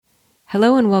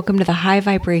Hello and welcome to the High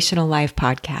Vibrational Life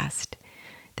podcast.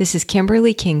 This is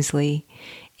Kimberly Kingsley,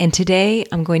 and today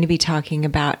I'm going to be talking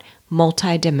about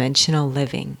multidimensional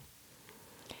living.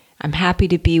 I'm happy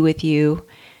to be with you.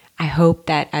 I hope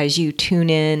that as you tune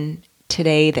in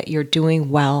today that you're doing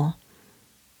well,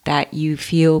 that you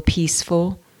feel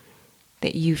peaceful,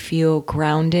 that you feel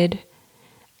grounded,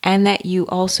 and that you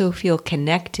also feel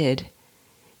connected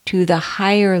to the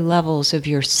higher levels of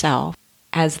yourself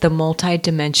as the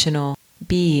multidimensional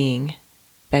being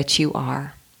that you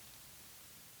are.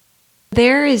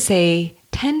 There is a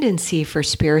tendency for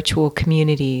spiritual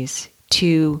communities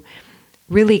to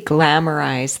really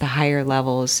glamorize the higher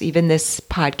levels. Even this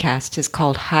podcast is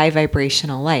called High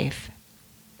Vibrational Life.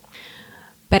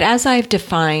 But as I've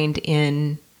defined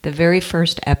in the very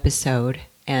first episode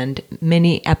and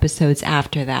many episodes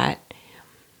after that,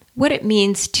 what it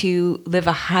means to live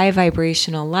a high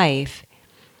vibrational life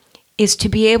is to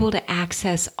be able to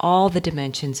access all the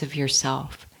dimensions of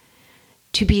yourself,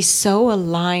 to be so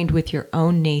aligned with your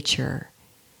own nature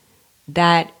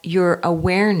that your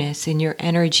awareness and your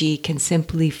energy can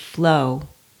simply flow.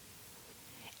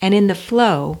 And in the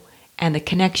flow and the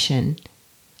connection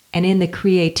and in the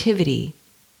creativity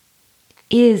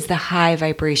is the high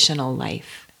vibrational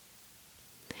life.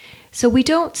 So we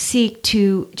don't seek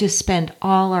to just spend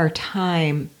all our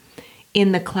time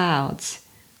in the clouds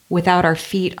without our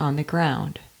feet on the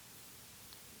ground.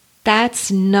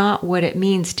 That's not what it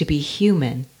means to be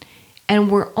human. And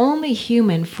we're only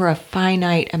human for a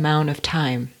finite amount of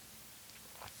time.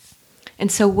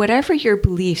 And so whatever your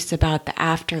beliefs about the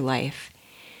afterlife,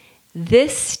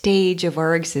 this stage of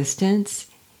our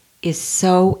existence is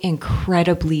so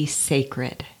incredibly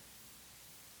sacred.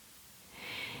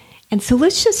 And so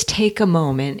let's just take a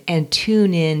moment and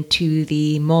tune in to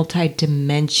the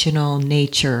multidimensional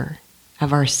nature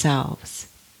of ourselves.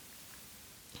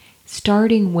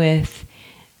 Starting with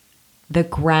the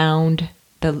ground,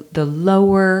 the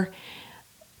lower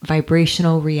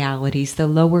vibrational realities, the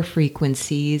lower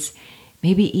frequencies,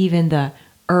 maybe even the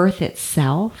earth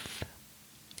itself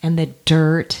and the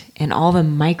dirt and all the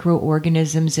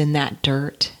microorganisms in that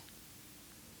dirt.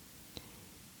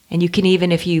 And you can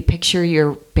even, if you picture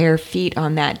your bare feet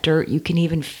on that dirt, you can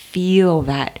even feel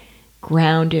that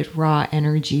grounded, raw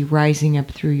energy rising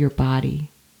up through your body.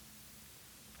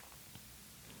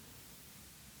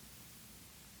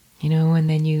 And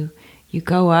then you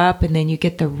go up and then you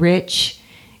get the rich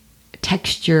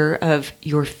texture of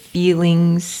your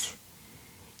feelings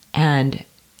and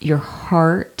your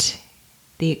heart,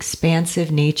 the expansive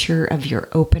nature of your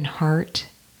open heart.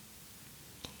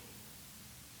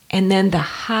 And then the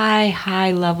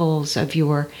high levels of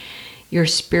your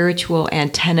spiritual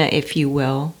antenna, if you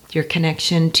will, your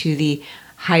connection to the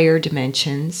higher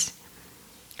dimensions,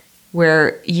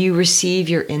 where you receive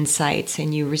your insights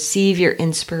and you receive your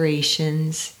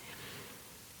inspirations.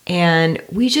 And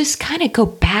we just kind of go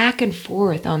back and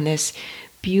forth on this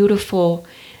beautiful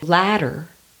ladder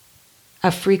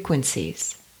of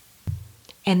frequencies.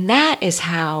 And that is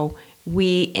how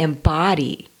we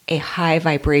embody a high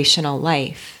vibrational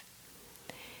life.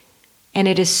 And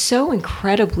it is so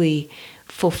incredibly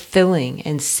fulfilling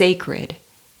and sacred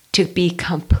to be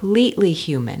completely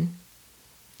human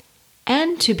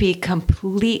and to be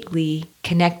completely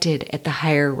connected at the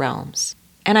higher realms.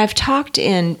 And I've talked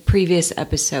in previous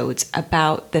episodes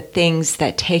about the things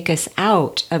that take us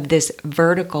out of this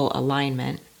vertical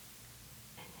alignment.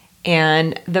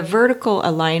 And the vertical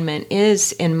alignment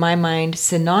is, in my mind,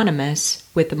 synonymous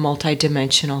with the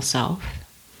multidimensional self,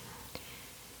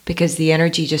 because the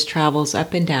energy just travels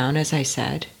up and down, as I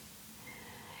said.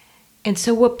 And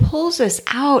so what pulls us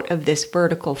out of this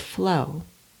vertical flow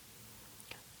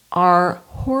are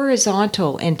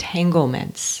horizontal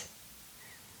entanglements.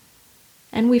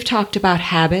 And we've talked about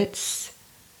habits.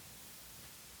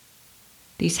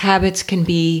 These habits can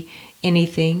be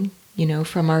anything,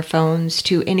 from our phones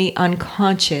to any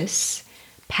unconscious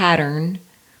pattern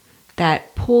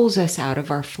that pulls us out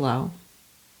of our flow,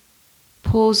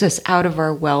 pulls us out of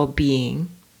our well-being.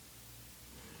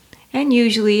 And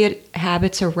usually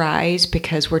habits arise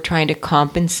because we're trying to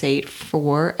compensate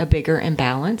for a bigger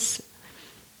imbalance.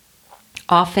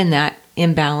 Often that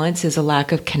imbalance is a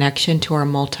lack of connection to our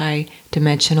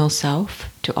multi-dimensional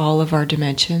self, to all of our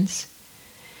dimensions.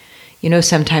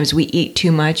 Sometimes we eat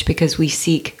too much because we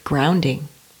seek grounding.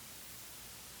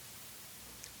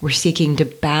 We're seeking to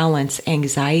balance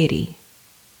anxiety.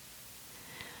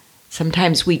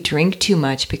 Sometimes we drink too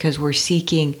much because we're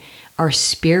seeking our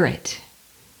spirit.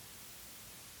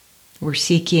 We're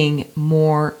seeking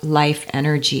more life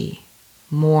energy,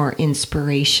 more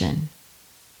inspiration.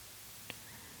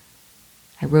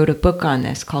 I wrote a book on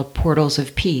this called Portals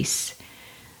of Peace,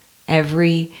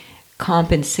 Every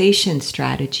compensation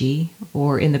strategy,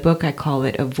 or in the book I call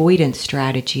it avoidance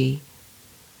strategy,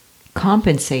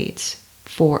 compensates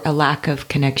for a lack of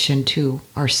connection to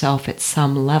ourself at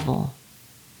some level.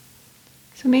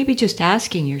 So maybe just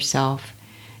asking yourself,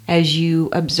 as you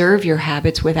observe your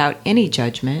habits without any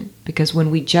judgment, because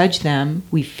when we judge them,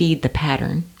 we feed the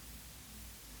pattern.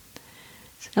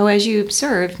 So as you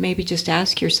observe, maybe just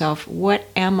ask yourself, what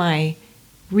am I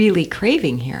really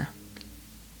craving here?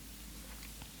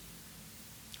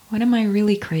 What am I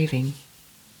really craving?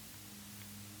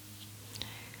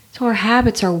 So our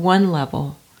habits are one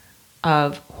level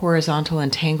of horizontal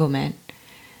entanglement.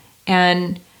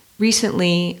 And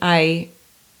recently I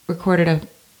recorded a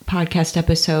podcast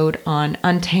episode on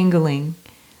untangling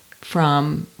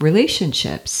from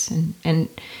relationships. And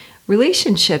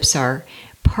relationships are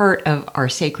part of our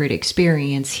sacred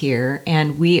experience here.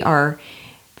 And we are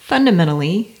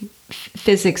fundamentally,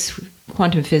 physics,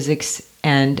 quantum physics,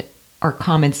 and our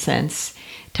common sense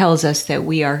tells us that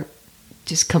we are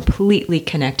just completely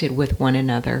connected with one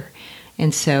another.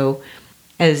 And so,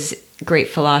 as great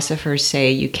philosophers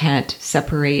say, you can't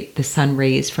separate the sun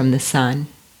rays from the sun.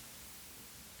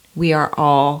 We are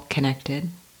all connected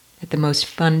at the most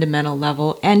fundamental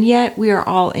level, and yet we are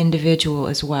all individual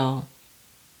as well.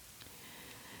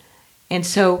 And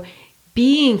so,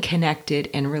 being connected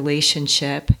in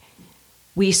relationship,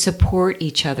 we support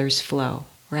each other's flow,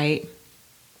 right?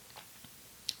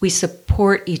 We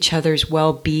support each other's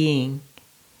well-being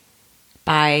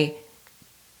by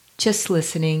just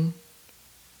listening,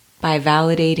 by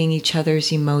validating each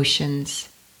other's emotions,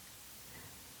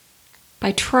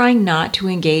 by trying not to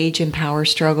engage in power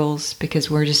struggles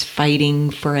because we're just fighting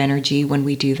for energy when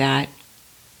we do that.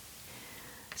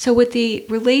 So with the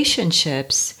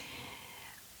relationships,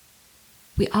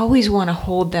 we always want to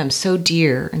hold them so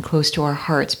dear and close to our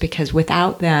hearts because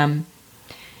without them,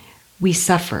 we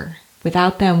suffer.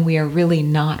 Without them, we are really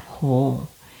not whole.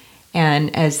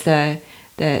 And as the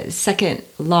second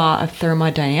law of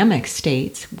thermodynamics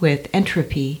states, with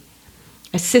entropy,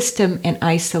 a system in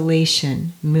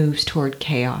isolation moves toward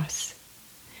chaos.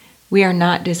 We are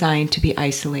not designed to be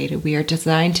isolated. We are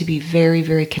designed to be very,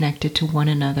 very connected to one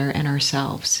another and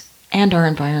ourselves and our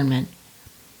environment.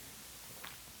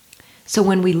 So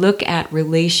when we look at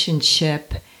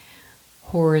relationship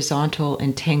horizontal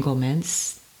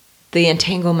entanglements, the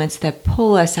entanglements that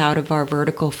pull us out of our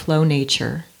vertical flow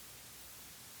nature,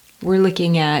 we're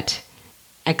looking at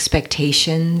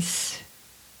expectations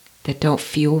that don't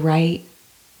feel right.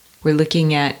 We're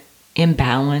looking at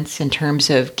imbalance in terms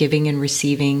of giving and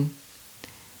receiving,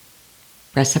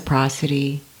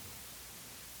 reciprocity.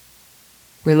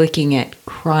 We're looking at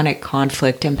chronic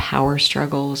conflict and power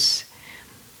struggles.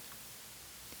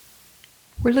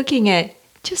 We're looking at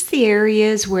just the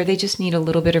areas where they just need a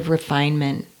little bit of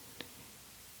refinement,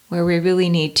 where we really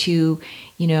need to,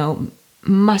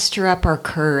 muster up our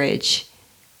courage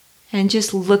and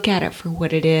just look at it for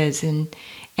what it is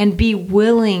and be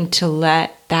willing to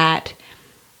let that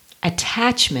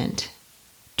attachment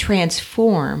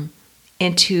transform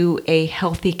into a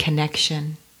healthy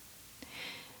connection.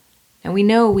 And we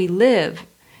know we live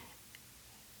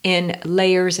in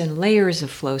layers and layers of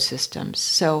flow systems.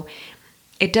 So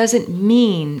it doesn't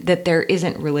mean that there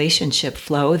isn't relationship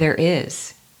flow. There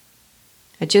is.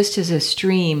 Just as a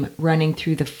stream running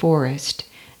through the forest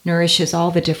nourishes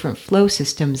all the different flow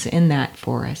systems in that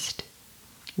forest,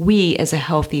 we, as a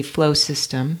healthy flow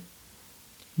system,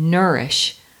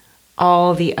 nourish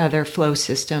all the other flow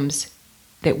systems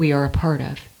that we are a part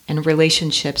of, and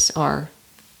relationships are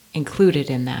included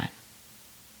in that.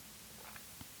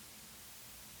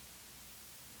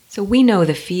 So we know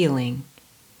the feeling.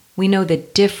 We know the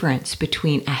difference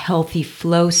between a healthy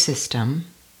flow system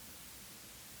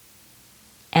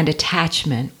and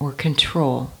attachment or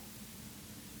control.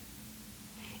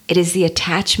 It is the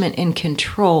attachment and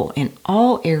control in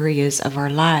all areas of our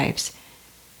lives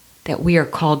that we are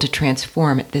called to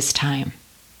transform at this time.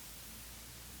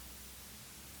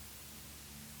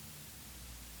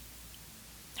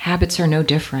 Habits are no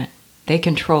different. They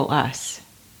control us.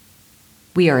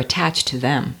 We are attached to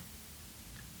them.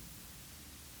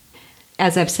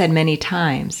 As I've said many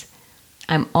times,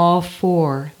 I'm all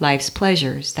for life's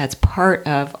pleasures. That's part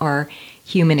of our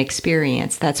human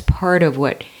experience. That's part of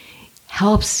what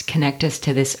helps connect us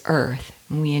to this earth.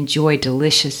 When we enjoy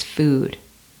delicious food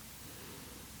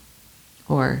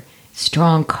or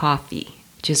strong coffee,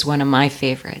 which is one of my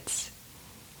favorites.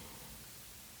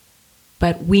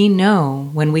 But we know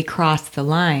when we cross the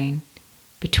line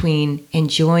between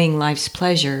enjoying life's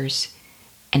pleasures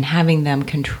and having them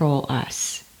control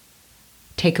us,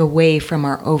 take away from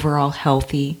our overall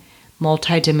healthy,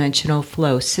 multidimensional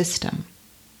flow system.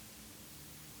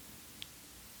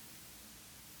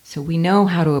 So we know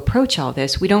how to approach all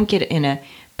this. We don't get in a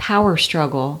power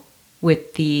struggle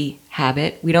with the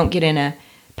habit. We don't get in a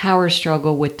power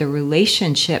struggle with the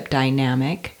relationship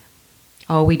dynamic.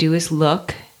 All we do is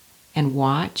look and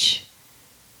watch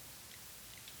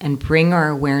and bring our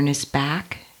awareness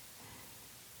back.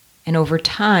 And over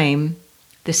time,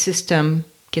 the system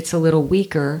gets a little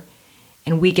weaker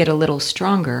and we get a little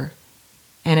stronger.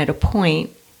 And at a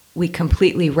point, we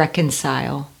completely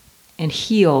reconcile and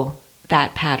heal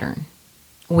that pattern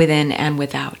within and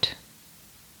without.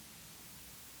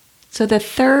 So the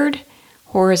third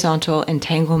horizontal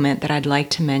entanglement that I'd like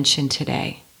to mention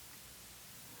today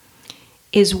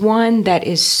is one that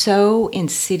is so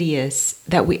insidious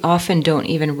that we often don't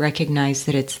even recognize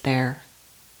that it's there.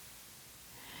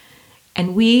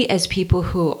 And we, as people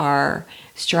who are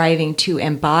striving to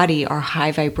embody our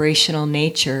high vibrational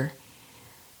nature,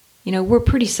 we're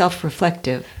pretty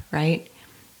self-reflective, right?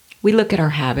 We look at our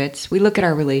habits, we look at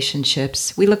our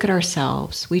relationships, we look at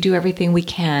ourselves, we do everything we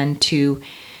can to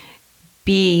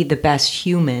be the best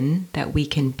human that we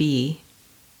can be.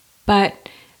 But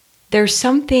there's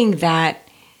something that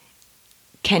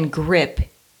can grip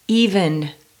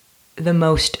even the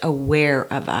most aware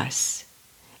of us.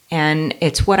 And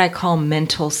it's what I call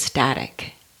mental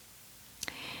static.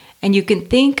 And you can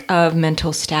think of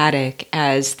mental static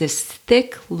as this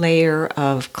thick layer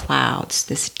of clouds,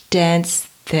 this dense,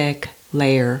 thick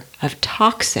layer of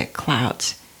toxic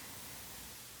clouds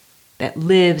that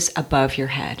lives above your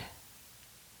head.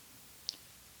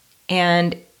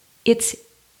 And it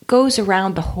goes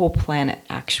around the whole planet,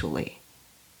 actually.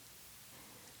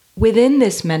 Within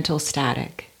this mental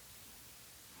static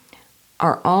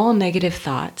are all negative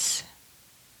thoughts,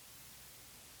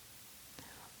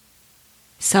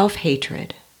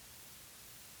 self-hatred,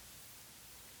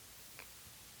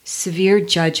 severe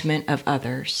judgment of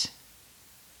others,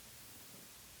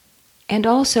 and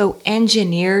also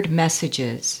engineered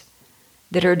messages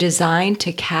that are designed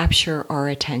to capture our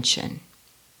attention.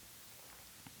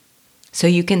 So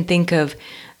you can think of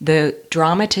the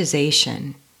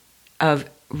dramatization of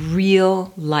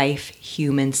real life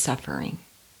human suffering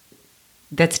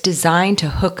that's designed to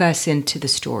hook us into the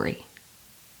story.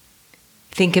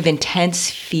 Think of intense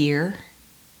fear.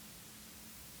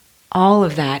 All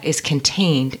of that is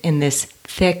contained in this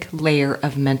thick layer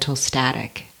of mental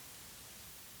static.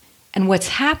 And what's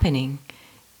happening,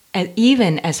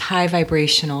 even as high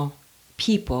vibrational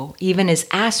people, even as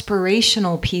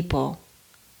aspirational people,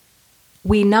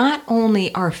 we not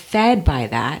only are fed by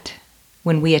that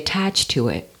when we attach to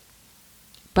it,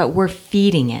 but we're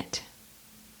feeding it.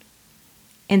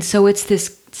 And so it's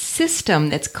this system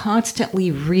that's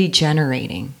constantly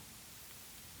regenerating.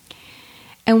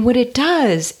 And what it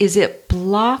does is it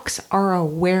blocks our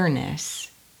awareness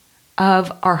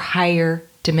of our higher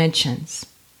dimensions.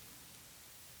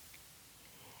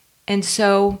 And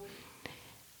so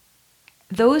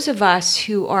those of us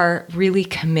who are really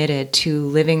committed to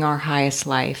living our highest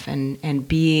life and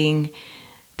being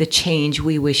the change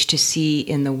we wish to see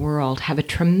in the world have a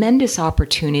tremendous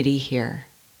opportunity here.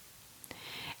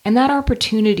 And that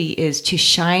opportunity is to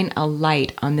shine a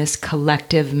light on this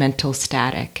collective mental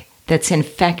static that's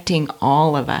infecting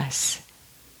all of us.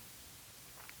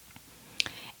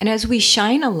 And as we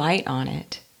shine a light on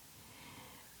it,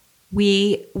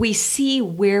 we see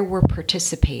where we're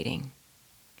participating.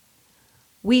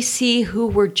 We see who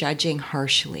we're judging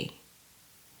harshly.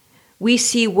 We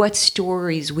see what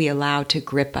stories we allow to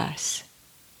grip us.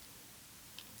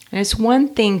 And it's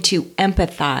one thing to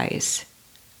empathize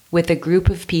with a group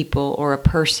of people or a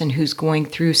person who's going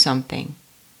through something,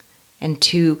 and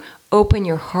to open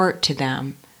your heart to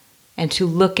them, and to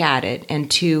look at it,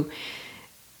 and to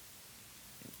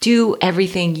do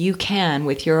everything you can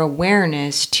with your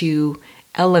awareness to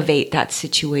elevate that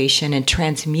situation and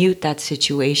transmute that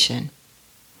situation.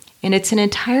 And it's an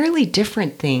entirely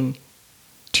different thing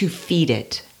to feed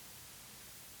it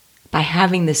by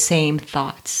having the same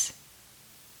thoughts,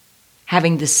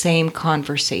 having the same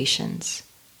conversations.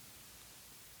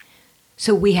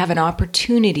 So we have an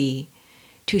opportunity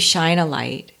to shine a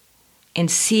light and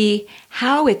see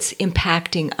how it's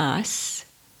impacting us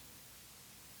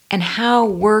and how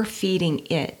we're feeding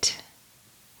it.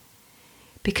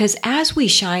 Because as we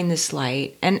shine this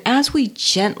light and as we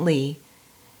gently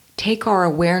take our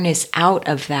awareness out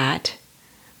of that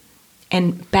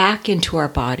and back into our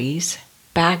bodies,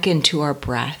 back into our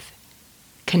breath,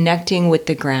 connecting with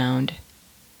the ground,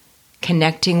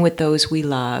 connecting with those we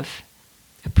love,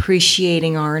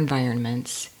 appreciating our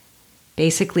environments,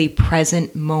 basically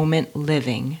present moment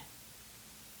living,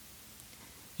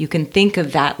 You can think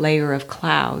of that layer of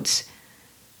clouds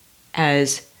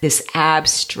as this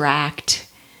abstract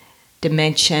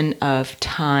dimension of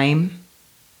time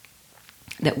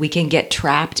that we can get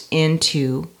trapped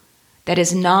into that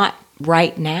is not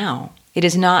right now. It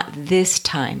is not this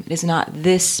time. It is not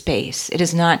this space. It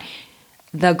is not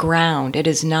the ground. It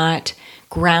is not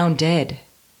grounded.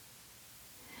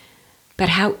 But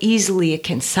how easily it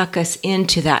can suck us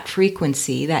into that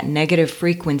frequency, that negative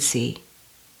frequency.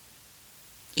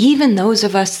 Even those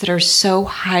of us that are so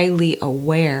highly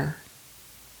aware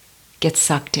get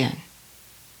sucked in.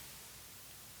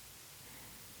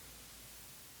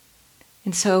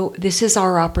 And so this is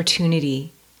our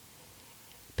opportunity,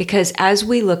 because as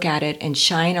we look at it and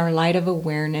shine our light of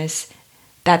awareness,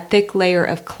 that thick layer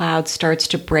of cloud starts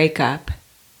to break up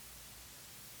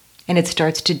and it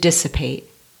starts to dissipate.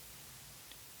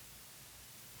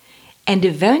 And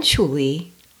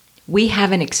eventually, we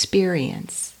have an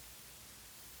experience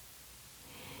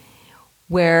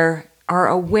where our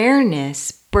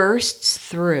awareness bursts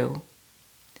through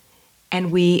and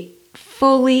we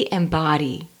fully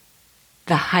embody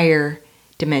the higher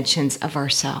dimensions of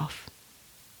ourself.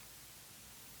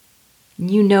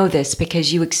 You know this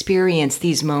because you experience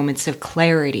these moments of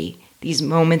clarity, these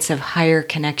moments of higher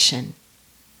connection.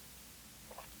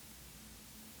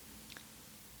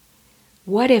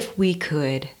 What if we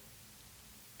could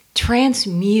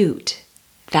transmute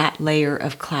that layer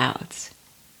of clouds,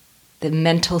 the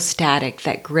mental static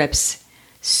that grips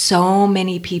so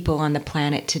many people on the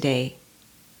planet today,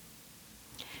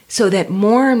 so that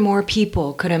more and more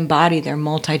people could embody their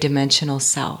multidimensional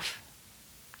self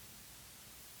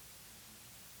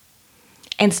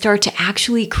and start to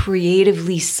actually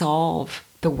creatively solve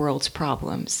the world's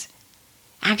problems,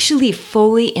 actually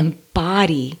fully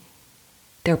embody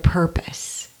their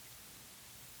purpose.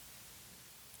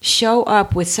 Show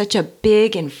up with such a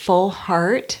big and full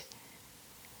heart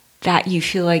that you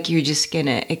feel like you're just going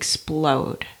to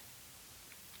explode.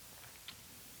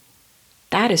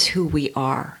 That is who we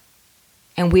are.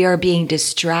 And we are being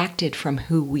distracted from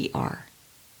who we are.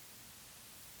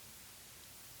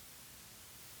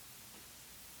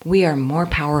 We are more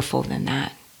powerful than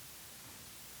that.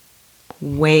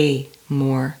 Way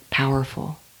more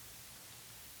powerful.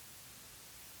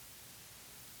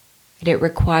 And it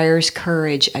requires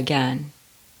courage again.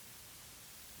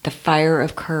 The fire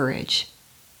of courage.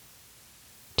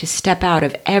 To step out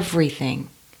of everything,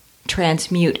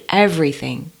 transmute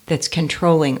everything that's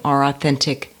controlling our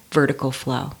authentic vertical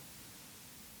flow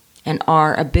and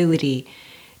our ability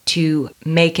to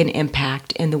make an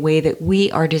impact in the way that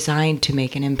we are designed to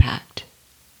make an impact.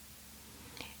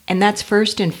 And that's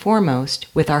first and foremost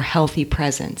with our healthy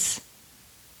presence,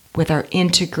 with our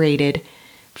integrated,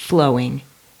 flowing,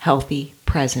 healthy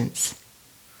presence.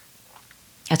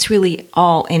 That's really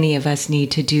all any of us need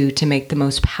to do to make the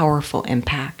most powerful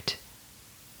impact.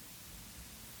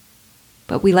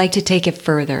 But we like to take it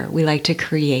further. We like to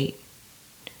create.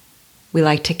 We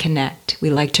like to connect. We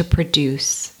like to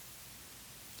produce.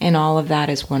 And all of that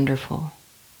is wonderful.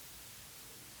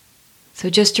 So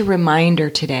just a reminder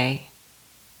today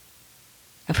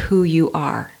of who you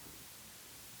are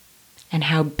and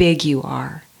how big you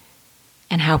are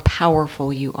and how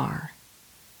powerful you are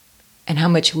and how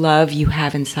much love you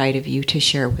have inside of you to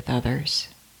share with others.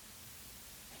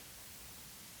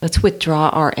 Let's withdraw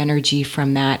our energy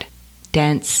from that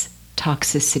dense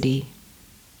toxicity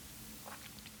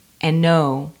and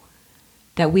know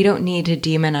that we don't need to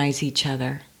demonize each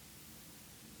other.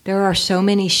 There are so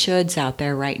many shoulds out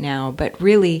there right now, but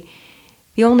really,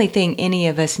 the only thing any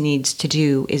of us needs to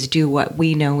do is do what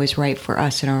we know is right for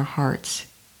us in our hearts.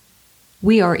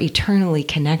 We are eternally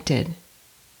connected,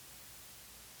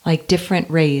 like different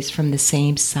rays from the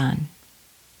same sun.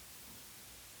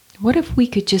 What if we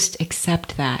could just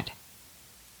accept that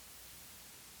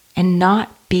and not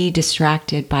be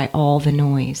distracted by all the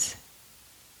noise?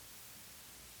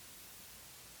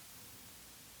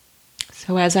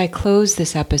 So as I close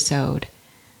this episode,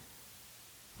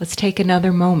 let's take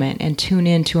another moment and tune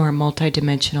into our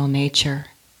multidimensional nature.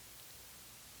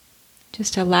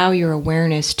 Just allow your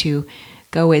awareness to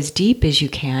go as deep as you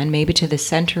can, maybe to the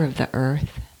center of the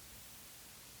earth.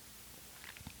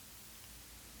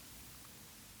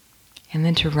 And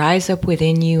then to rise up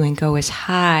within you and go as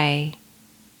high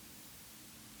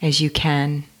as you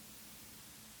can.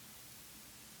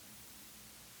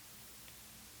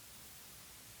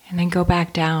 And then go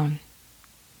back down.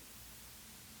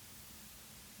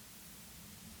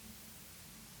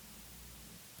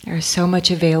 There is so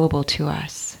much available to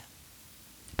us.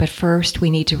 But first, we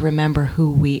need to remember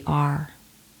who we are.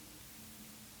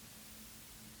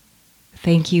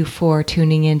 Thank you for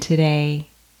tuning in today.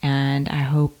 and I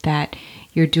hope that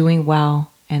you're doing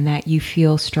well and that you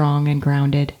feel strong and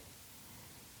grounded.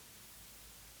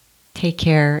 Take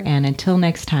care, and until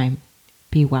next time,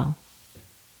 be well.